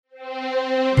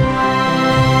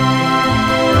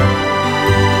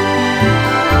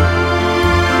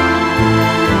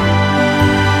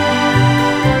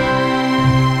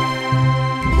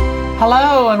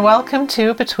and welcome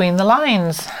to Between the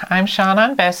Lines. I'm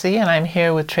Shannon Bessie, and I'm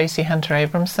here with Tracy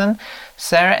Hunter-Abramson,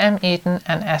 Sarah M. Eden,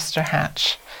 and Esther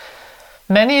Hatch.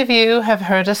 Many of you have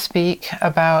heard us speak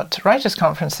about writers'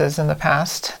 conferences in the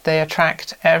past. They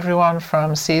attract everyone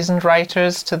from seasoned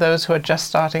writers to those who are just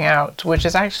starting out, which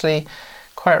is actually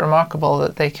quite remarkable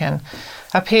that they can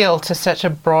appeal to such a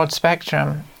broad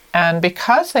spectrum. And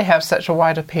because they have such a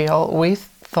wide appeal, we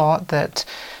thought that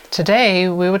today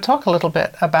we would talk a little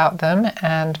bit about them,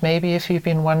 and maybe if you've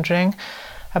been wondering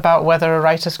about whether a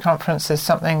writers' conference is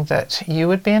something that you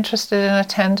would be interested in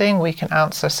attending, we can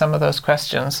answer some of those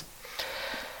questions.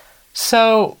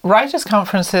 So writers'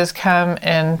 conferences come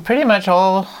in pretty much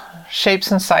all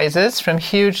shapes and sizes, from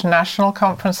huge national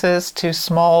conferences to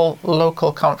small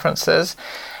local conferences,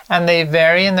 and they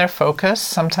vary in their focus.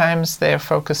 Sometimes they're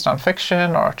focused on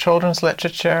fiction or children's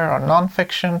literature or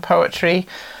non-fiction, poetry.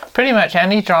 Pretty much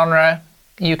any genre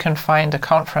you can find a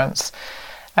conference.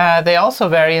 They also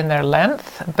vary in their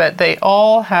length, but they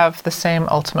all have the same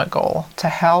ultimate goal: to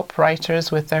help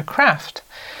writers with their craft.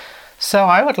 So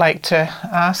I would like to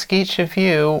ask each of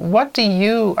you,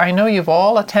 I know you've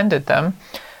all attended them,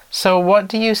 so what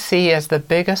do you see as the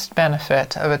biggest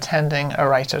benefit of attending a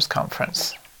writers'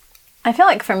 conference? I feel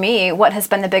like for me, what has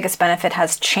been the biggest benefit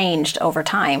has changed over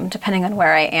time, depending on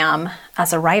where I am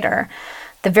as a writer.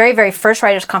 The very, very first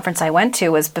writers' conference I went to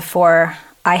was before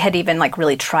I had even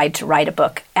really tried to write a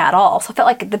book at all. So I felt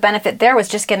like the benefit there was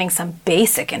just getting some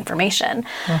basic information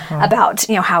about,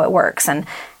 how it works. And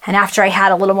after I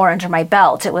had a little more under my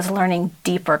belt, it was learning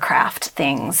deeper craft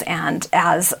things. And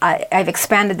as I've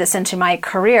expanded this into my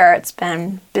career, it's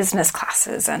been business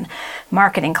classes and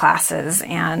marketing classes.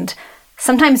 And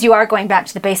sometimes you are going back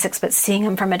to the basics, but seeing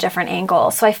them from a different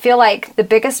angle. So I feel like the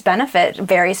biggest benefit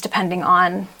varies depending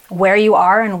on where you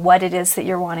are and what it is that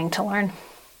you're wanting to learn.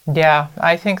 Yeah,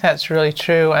 I think that's really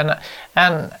true. And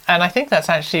I think that's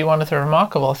actually one of the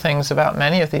remarkable things about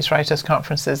many of these writers'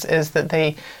 conferences is that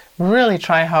they really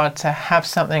try hard to have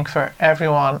something for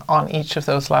everyone on each of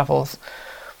those levels.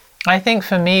 I think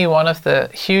for me, one of the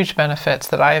huge benefits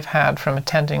that I've had from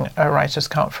attending a writers'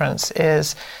 conference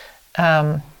is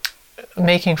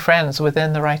making friends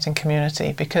within the writing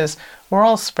community, because we're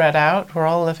all spread out, we're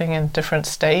all living in different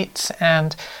states,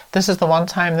 and this is the one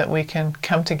time that we can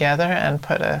come together and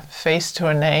put a face to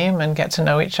a name and get to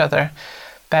know each other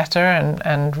better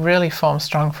and really form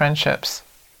strong friendships.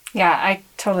 Yeah, I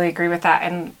totally agree with that.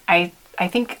 And I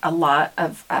think a lot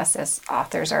of us as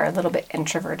authors are a little bit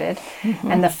introverted. Mm-hmm.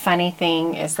 And the funny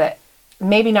thing is that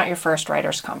maybe not your first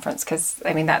writers' conference, because,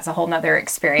 that's a whole nother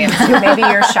experience. Maybe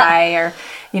you're shy or,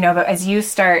 but as you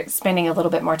start spending a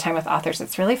little bit more time with authors,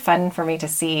 it's really fun for me to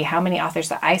see how many authors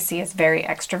that I see as very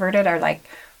extroverted are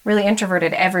really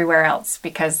introverted everywhere else,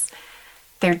 because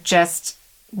they're just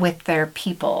with their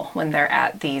people when they're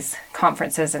at these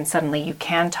conferences, and suddenly you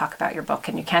can talk about your book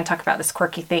and you can talk about this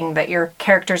quirky thing that your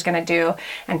character's going to do,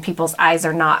 and people's eyes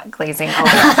are not glazing over.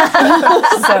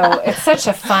 So it's such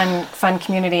a fun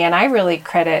community, and I really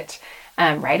credit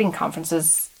writing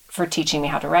conferences for teaching me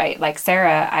how to write. Like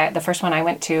Sarah, the first one I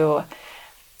went to,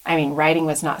 writing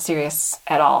was not serious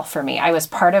at all for me. I was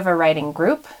part of a writing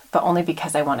group, but only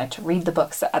because I wanted to read the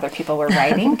books that other people were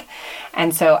writing.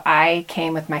 And so I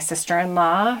came with my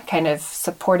sister-in-law, kind of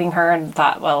supporting her, and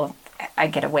thought, well, I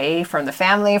get away from the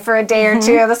family for a day or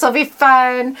two. This will be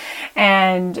fun.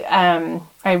 And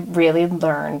I really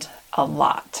learned a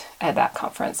lot at that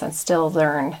conference and still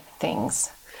learn things.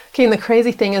 Okay, and the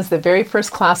crazy thing is the very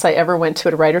first class I ever went to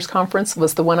at a writer's conference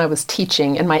was the one I was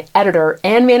teaching, and my editor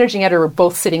and managing editor were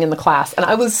both sitting in the class, and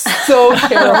I was so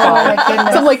terrified.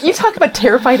 So I'm like, you talk about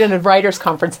terrified in a writer's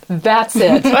conference, that's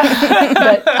it.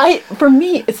 But for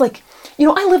me, it's like,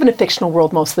 I live in a fictional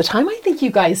world most of the time. I think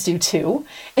you guys do too.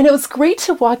 And it was great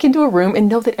to walk into a room and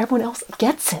know that everyone else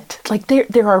gets it. Like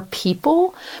there are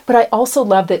people, but I also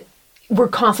love that we're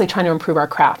constantly trying to improve our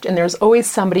craft. And there's always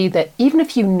somebody that, even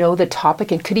if you know the topic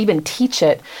and could even teach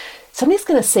it, somebody's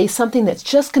going to say something that's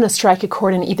just going to strike a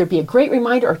chord and either be a great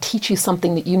reminder or teach you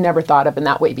something that you never thought of in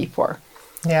that way before.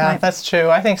 Yeah, right. That's true.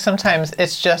 I think sometimes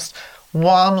it's just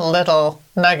one little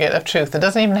nugget of truth. It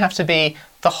doesn't even have to be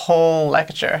the whole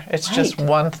lecture. It's just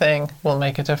one thing will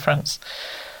make a difference.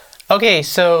 Okay,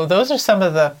 so those are some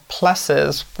of the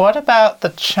pluses. What about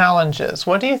the challenges?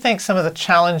 What do you think some of the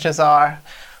challenges are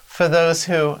for those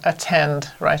who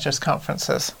attend writers'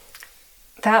 conferences?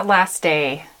 That last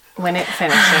day when it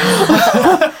finishes.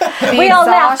 We all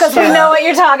laugh because we know what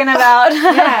you're talking about.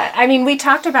 Yeah, we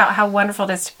talked about how wonderful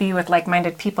it is to be with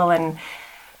like-minded people, and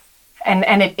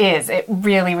it is. It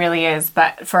really, really is.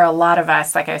 But for a lot of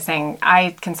us, like I was saying,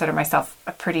 I consider myself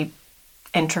a pretty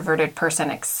introverted person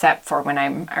except for when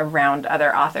I'm around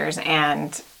other authors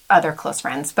and other close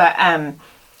friends. But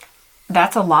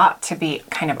that's a lot to be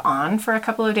kind of on for a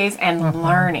couple of days and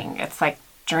learning. It's like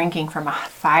drinking from a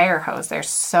fire hose. There's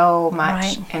so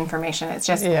much information. It's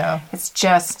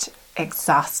just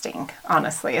exhausting.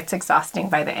 Honestly, it's exhausting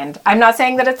by the end. I'm not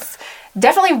saying that it's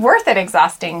definitely worth it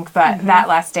exhausting, but that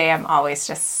last day I'm always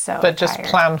just so But just tired.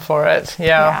 plan for it.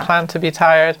 Yeah, plan to be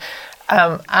tired.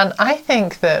 And I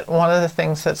think that one of the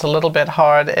things that's a little bit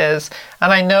hard is,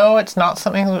 and I know it's not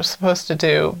something we're supposed to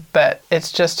do, but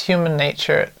it's just human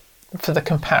nature for the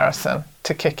comparison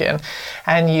to kick in.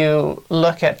 And you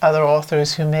look at other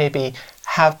authors who maybe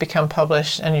have become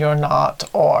published and you're not,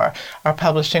 or are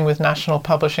publishing with national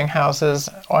publishing houses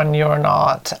and you're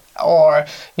not, or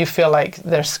you feel like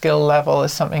their skill level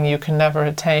is something you can never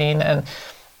attain.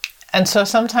 And so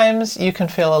sometimes you can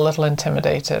feel a little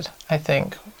intimidated, I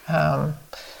think.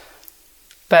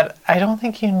 But I don't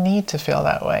think you need to feel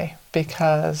that way,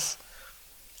 because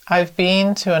I've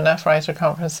been to enough writer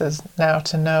conferences now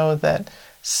to know that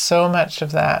so much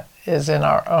of that is in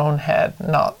our own head,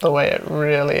 not the way it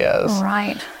really is.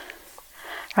 Right.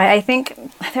 I think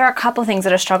there are a couple of things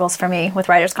that are struggles for me with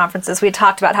writers' conferences. We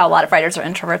talked about how a lot of writers are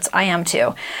introverts. I am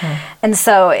too. And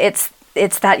so it's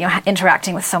that,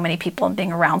 interacting with so many people and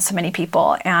being around so many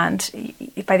people, and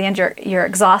by the end you're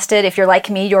exhausted. If you're like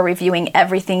me, you're reviewing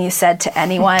everything you said to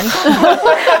anyone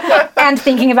and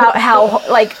thinking about how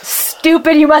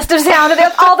stupid you must have sounded,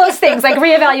 all those things,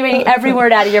 reevaluating every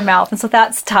word out of your mouth. And so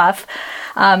that's tough.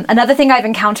 Another thing I've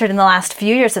encountered in the last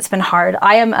few years that's been hard,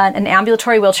 I am an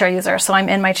ambulatory wheelchair user, so I'm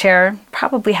in my chair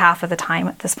probably half of the time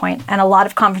at this point, and a lot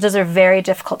of conferences are very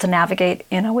difficult to navigate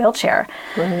in a wheelchair.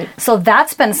 Right. So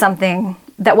that's been something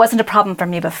that wasn't a problem for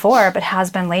me before, but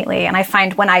has been lately. And I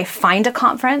find when I find a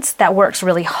conference that works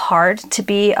really hard to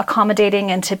be accommodating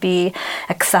and to be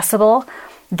accessible,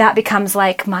 that becomes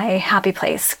like my happy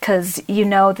place, because you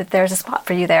know that there's a spot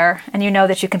for you there, and you know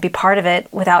that you can be part of it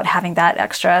without having that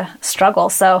extra struggle.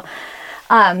 So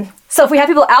if we have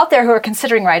people out there who are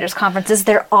considering writers' conferences,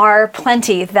 there are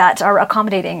plenty that are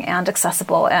accommodating and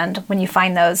accessible. And when you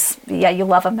find those, you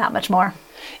love them that much more.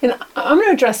 And I'm going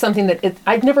to address something that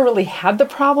I've never really had the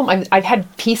problem. I've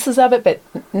had pieces of it, but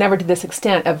never to this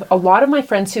extent. Of a lot of my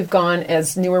friends who've gone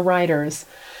as newer writers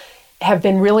have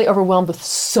been really overwhelmed with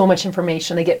so much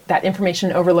information. They get that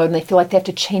information overload and they feel like they have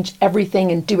to change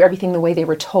everything and do everything the way they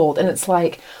were told. And it's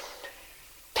like,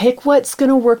 pick what's going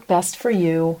to work best for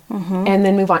you and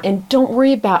then move on. And don't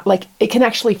worry about, it can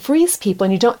actually freeze people,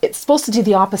 and it's supposed to do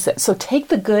the opposite. So take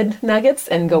the good nuggets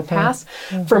and go past.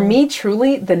 For me,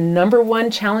 truly, the number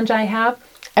one challenge I have,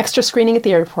 extra screening at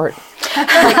the airport.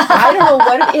 I don't know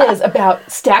what it is about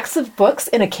stacks of books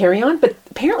in a carry-on, but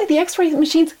apparently the X-ray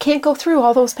machines can't go through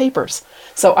all those papers.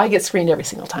 So I get screened every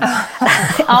single time.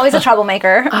 Always a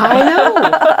troublemaker. I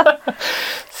know.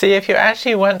 See, if you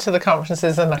actually went to the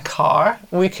conferences in a car,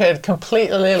 we could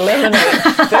completely eliminate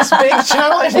this big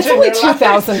challenge. It's only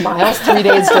 2,000 miles, 3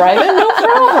 days driving, no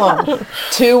problem.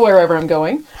 To wherever I'm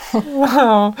going.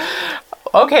 Wow.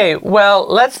 Okay, well,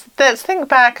 let's think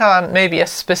back on maybe a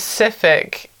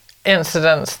specific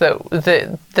incident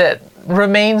that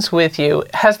remains with you.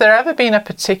 Has there ever been a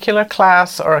particular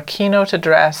class or a keynote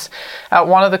address at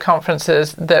one of the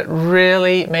conferences that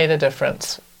really made a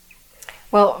difference?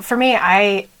 Well, for me,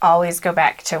 I always go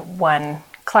back to one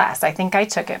class. I think I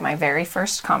took it my very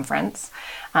first conference.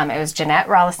 It was Jeanette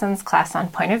Rollison's class on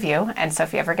point of view. And so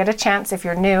if you ever get a chance, if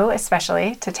you're new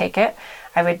especially, to take it,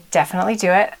 I would definitely do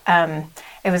it.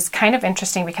 It was kind of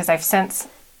interesting because I've since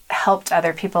helped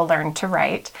other people learn to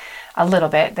write a little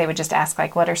bit. They would just ask,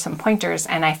 what are some pointers?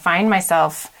 And I find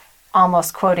myself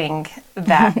almost quoting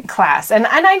that class. And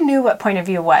I knew what point of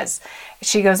view was.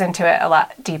 She goes into it a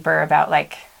lot deeper about,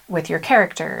 with your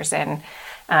characters. And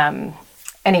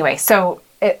anyway, so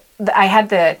I had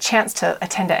the chance to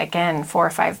attend it again 4 or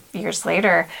 5 years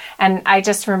later, and I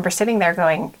just remember sitting there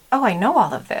going, "Oh, I know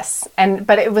all of this."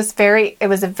 But it was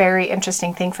a very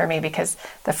interesting thing for me, because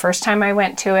the first time I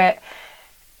went to it,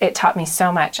 it taught me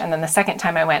so much, and then the second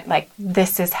time I went,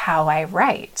 this is how I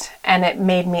write, and it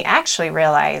made me actually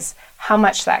realize how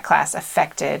much that class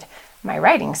affected my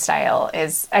writing style.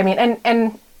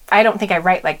 And I don't think I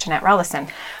write like Jeanette Rollison,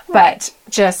 but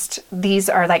just these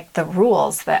are the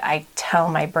rules that I tell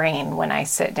my brain when I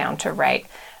sit down to write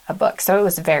a book. So it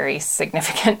was very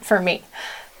significant for me.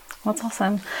 That's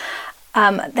awesome.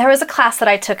 There was a class that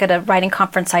I took at a writing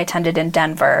conference I attended in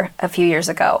Denver a few years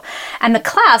ago. And the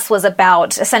class was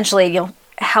about essentially,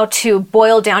 how to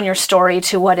boil down your story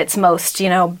to what its most,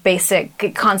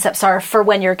 basic concepts are for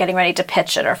when you're getting ready to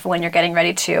pitch it or for when you're getting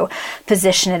ready to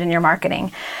position it in your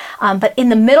marketing. But in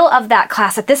the middle of that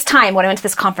class, at this time, when I went to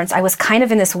this conference, I was kind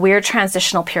of in this weird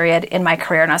transitional period in my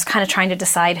career, and I was kind of trying to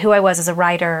decide who I was as a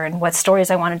writer and what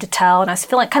stories I wanted to tell, and I was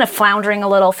feeling kind of floundering a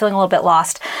little, feeling a little bit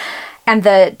lost. And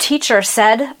the teacher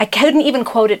said, I couldn't even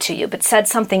quote it to you, but said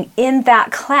something in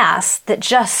that class that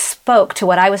just spoke to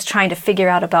what I was trying to figure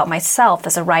out about myself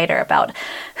as a writer, about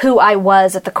who I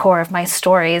was at the core of my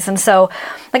stories. And so,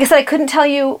 like I said, I couldn't tell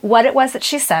you what it was that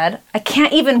she said. I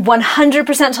can't even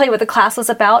 100% tell you what the class was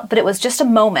about, but it was just a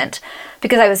moment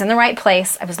because I was in the right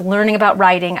place. I was learning about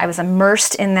writing. I was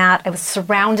immersed in that. I was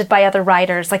surrounded by other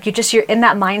writers. Like you're in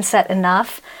that mindset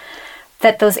enough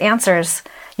that those answers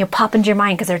pop into your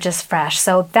mind because they're just fresh.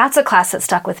 So that's a class that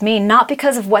stuck with me, not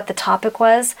because of what the topic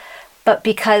was, but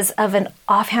because of an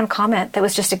offhand comment that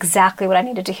was just exactly what I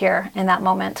needed to hear in that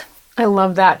moment. I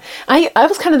love that. I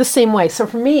was kind of the same way. So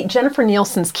for me, Jennifer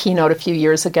Nielsen's keynote a few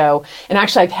years ago, and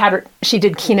actually I've had her, she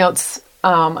did keynotes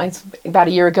about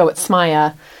a year ago at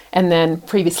SMIA and then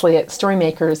previously at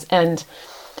Storymakers. And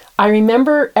I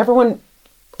remember everyone,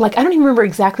 I don't even remember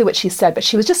exactly what she said, but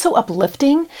she was just so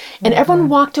uplifting. And everyone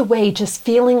walked away just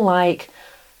feeling like,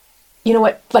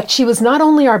 she was not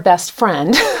only our best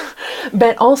friend,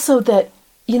 but also that,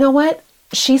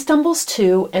 she stumbles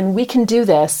too, and we can do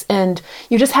this. And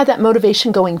you just had that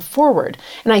motivation going forward.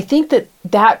 And I think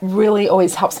that really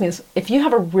always helps me is if you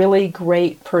have a really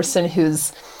great person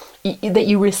that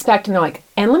you respect and they're like,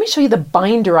 and let me show you the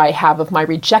binder I have of my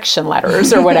rejection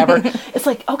letters or whatever. It's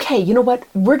like, okay, you know what?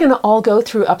 We're going to all go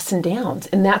through ups and downs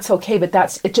and that's okay.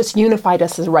 But it just unified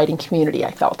us as a writing community.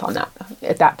 I felt on that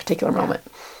at that particular moment.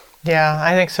 Yeah,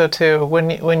 I think so too.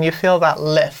 When you feel that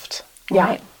lift. Yeah.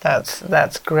 Right.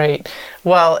 That's great.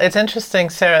 Well, it's interesting,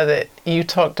 Sarah, that you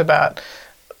talked about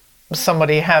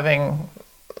somebody having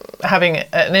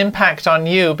an impact on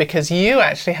you because you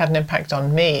actually had an impact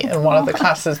on me in one of the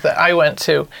classes that I went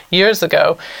to years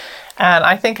ago. And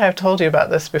I think I've told you about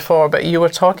this before, but you were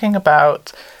talking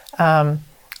about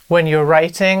when you're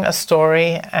writing a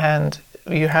story and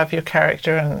you have your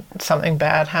character and something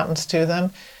bad happens to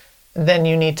them, then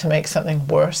you need to make something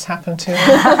worse happen to them.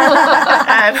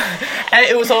 and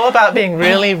it was all about being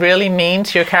really, really mean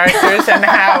to your characters and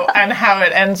how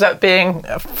it ends up being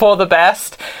for the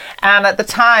best. And at the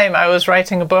time, I was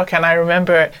writing a book, and I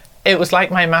remember it was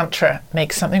like my mantra: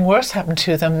 make something worse happen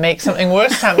to them, make something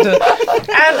worse happen to them.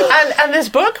 And this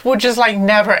book would just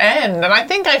never end. And I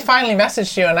think I finally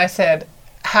messaged you, and I said,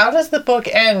 how does the book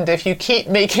end if you keep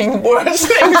making worse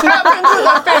things happen to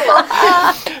the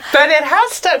people? But it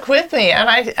has stuck with me,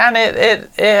 and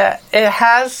it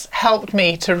has helped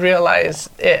me to realize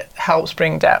it helps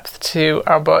bring depth to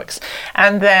our books.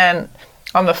 And then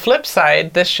on the flip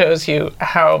side, this shows you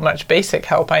how much basic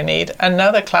help I need.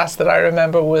 Another class that I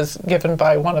remember was given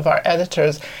by one of our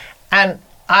editors, and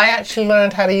I actually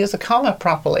learned how to use a comma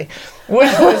properly,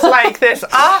 which was like this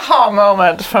aha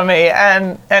moment for me.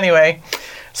 And anyway,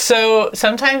 so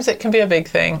sometimes it can be a big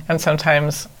thing, and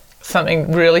sometimes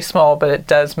something really small, but it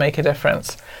does make a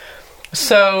difference.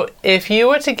 So if you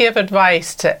were to give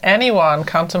advice to anyone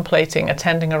contemplating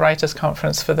attending a writers'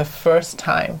 conference for the first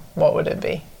time, what would it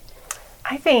be?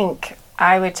 I think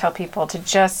I would tell people to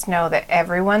just know that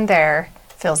everyone there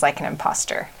feels like an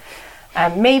imposter.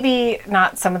 Maybe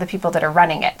not some of the people that are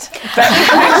running it, but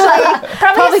actually,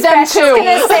 probably them too. I was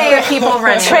going to say people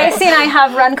running Tracy and I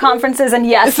have run conferences, and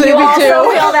yes, you also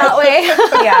feel that way.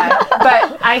 Yeah,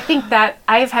 but I think that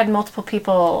I've had multiple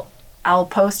people. I'll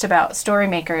post about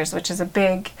Storymakers, which is a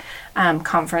big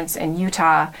conference in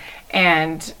Utah,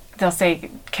 and they'll say,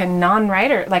 can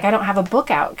non-writer, I don't have a book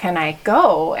out, can I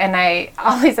go? And I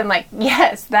always am like,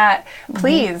 yes,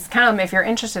 please come. If you're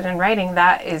interested in writing,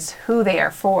 that is who they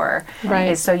are for,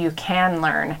 is so you can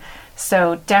learn.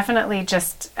 So definitely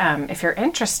just, if you're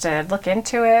interested, look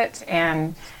into it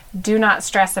and do not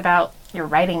stress about your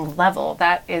writing level.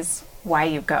 That is why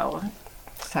you go.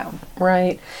 So.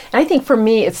 Right. And I think for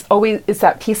me, it's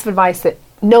that piece of advice that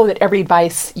know that every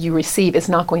advice you receive is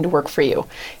not going to work for you.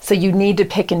 So you need to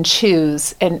pick and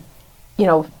choose. And,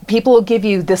 people will give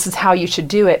you, this is how you should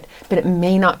do it, but it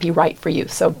may not be right for you.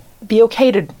 So be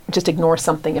okay to just ignore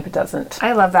something if it doesn't.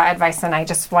 I love that advice. And I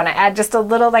just want to add just a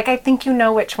little, I think you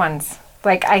know which ones.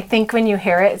 I think when you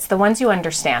hear it, it's the ones you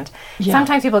understand. Yeah.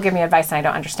 Sometimes people give me advice and I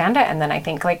don't understand it. And then I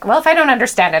think well, if I don't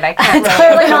understand it, I can't really.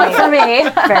 Clearly not for me.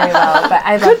 Very well. But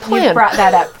I love you brought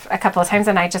that up a couple of times,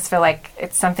 and I just feel like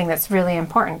it's something that's really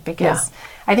important because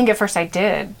I think at first I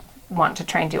did want to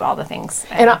try and do all the things.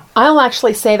 And I'll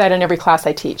actually say that in every class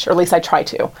I teach, or at least I try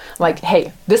to.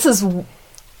 Hey, this is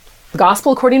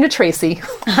gospel according to Tracy.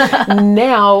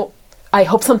 Now, I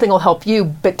hope something will help you,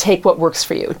 but take what works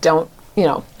for you. Don't,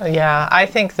 Yeah, I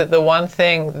think that the one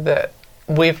thing that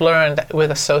we've learned with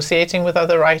associating with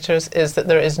other writers is that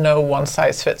there is no one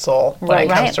size fits all when it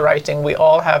comes to writing. We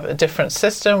all have a different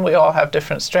system, we all have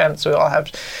different strengths, we all have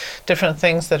different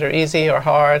things that are easy or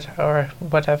hard or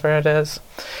whatever it is.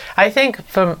 I think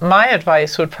my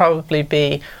advice would probably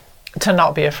be to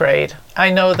not be afraid.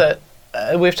 I know that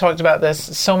we've talked about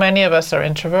this, so many of us are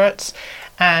introverts,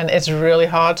 and it's really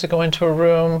hard to go into a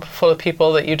room full of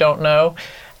people that you don't know.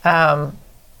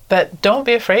 But don't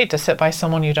be afraid to sit by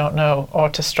someone you don't know, or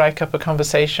to strike up a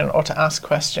conversation, or to ask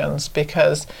questions,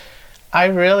 because I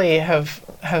really have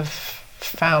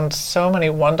found so many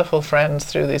wonderful friends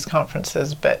through these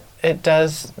conferences, but it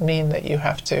does mean that you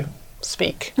have to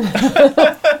speak.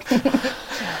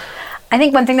 I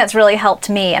think one thing that's really helped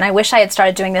me, and I wish I had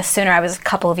started doing this sooner. I was a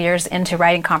couple of years into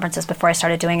writing conferences before I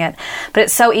started doing it. But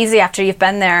it's so easy after you've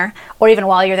been there, or even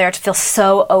while you're there, to feel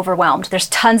so overwhelmed. There's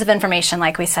tons of information,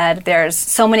 like we said. There's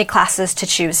so many classes to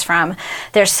choose from.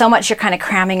 There's so much you're kind of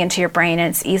cramming into your brain, and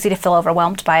it's easy to feel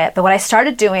overwhelmed by it. But what I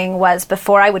started doing was,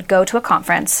 before I would go to a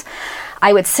conference,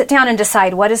 I would sit down and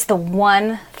decide, what is the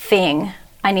one thing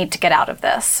I need to get out of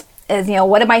this?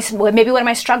 What am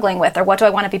I struggling with, or what do I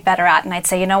want to be better at? And I'd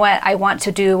say, you know what, I want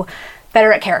to do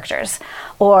better at characters,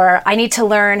 or I need to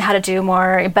learn how to do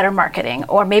better marketing,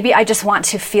 or maybe I just want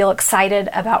to feel excited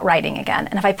about writing again.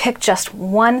 And if I pick just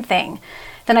one thing,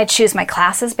 then I choose my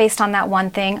classes based on that one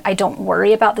thing. I don't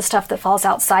worry about the stuff that falls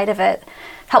outside of it.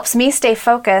 Helps me stay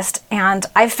focused. And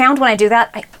I've found when I do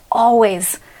that, I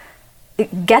always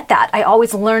get that. I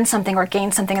always learn something or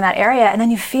gain something in that area, and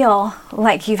then you feel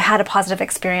like you've had a positive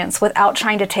experience without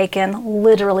trying to take in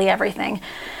literally everything.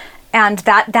 And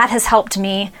that has helped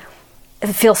me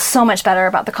feel so much better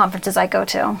about the conferences I go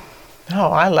to.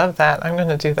 Oh, I love that. I'm going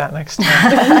to do that next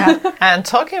time. And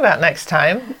talking about next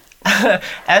time,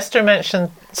 Esther mentioned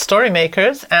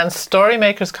Storymakers, and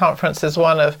Storymakers Conference is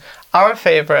one of our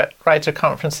favorite writer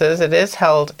conferences. It is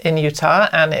held in Utah,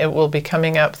 and it will be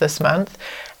coming up this month.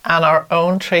 And our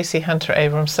own Tracy Hunter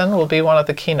Abramson will be one of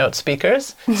the keynote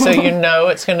speakers. So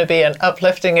it's going to be an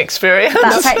uplifting experience.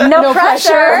 That's right. No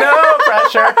pressure.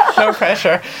 No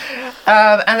pressure.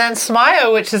 And then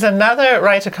SMIO, which is another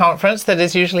writer conference that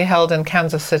is usually held in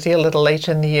Kansas City a little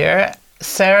later in the year.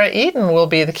 Sarah Eden will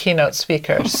be the keynote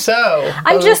speaker. So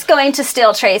I'm just going to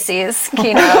steal Tracy's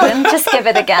keynote and just give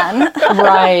it again.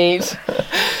 Right.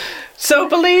 So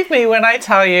believe me when I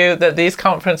tell you that these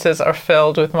conferences are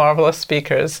filled with marvelous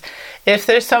speakers. If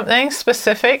there's something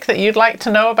specific that you'd like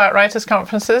to know about writers'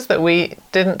 conferences that we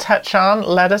didn't touch on,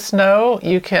 let us know.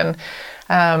 You can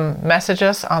message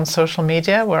us on social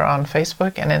media. We're on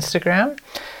Facebook and Instagram.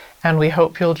 And we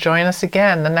hope you'll join us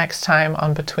again the next time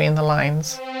on Between the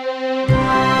Lines.